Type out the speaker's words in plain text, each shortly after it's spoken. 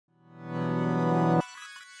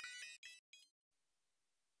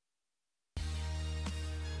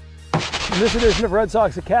In this edition of Red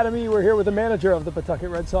Sox Academy, we're here with the manager of the Pawtucket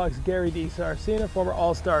Red Sox, Gary DiSarcina, former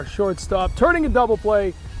all-star shortstop, turning a double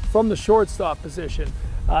play from the shortstop position.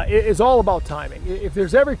 It is all about timing. If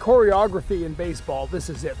there's every choreography in baseball, this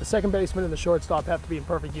is it. The second baseman and the shortstop have to be in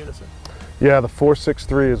perfect unison. Yeah, the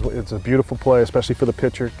 4-6-3 it's a beautiful play, especially for the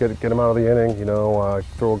pitcher. Get him out of the inning. You know,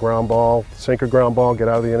 throw a ground ball, sink or ground ball, get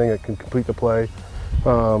out of the inning. It can complete the play. You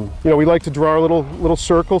know, we like to draw a little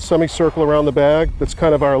circle, semicircle around the bag. That's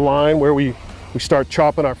kind of our line where we start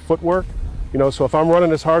chopping our footwork. You know, so if I'm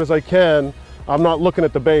running as hard as I can, I'm not looking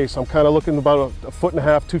at the base. I'm kind of looking about a foot and a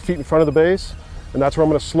half, 2 feet in front of the base, and that's where I'm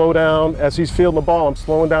going to slow down as he's fielding the ball. I'm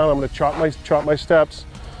slowing down. I'm going to chop my steps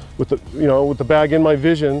with the bag in my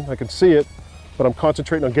vision. I can see it, but I'm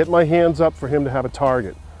concentrating on getting my hands up for him to have a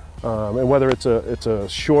target. And whether it's a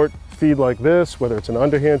short feed like this, whether it's an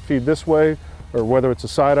underhand feed this way, or whether it's a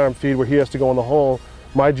sidearm feed where he has to go in the hole,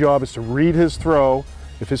 my job is to read his throw.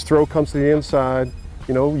 If his throw comes to the inside,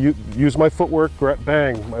 you know, use my footwork,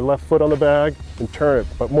 bang, my left foot on the bag and turn it.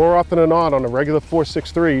 But more often than not, on a regular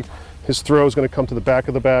 4-6-3, his throw is going to come to the back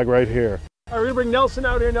of the bag right here. All right, we're going to bring Nelson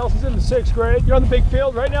out here. Nelson's in the 6th grade. You're on the big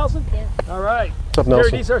field, right, Nelson? Yeah. All right. What's up,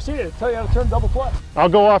 Nelson? Gary DiSarcina to tell you how to turn double play. I'll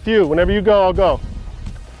go off you. Whenever you go, I'll go.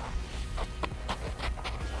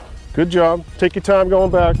 Good job. Take your time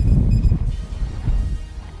going back.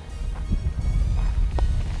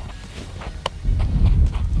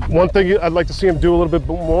 One thing I'd like to see him do a little bit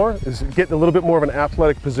more is get a little bit more of an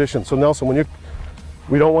athletic position. So Nelson,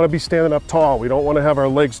 we don't want to be standing up tall. We don't want to have our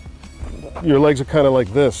legs, your legs are kind of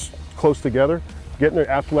like this, close together. Get in an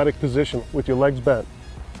athletic position with your legs bent,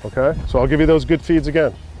 okay? So I'll give you those good feeds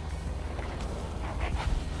again.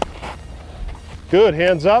 Good,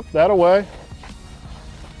 hands up, that away.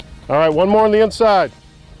 All right, one more on the inside.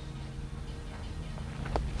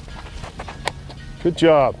 Good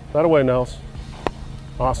job, that away, Nels.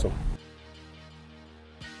 Awesome.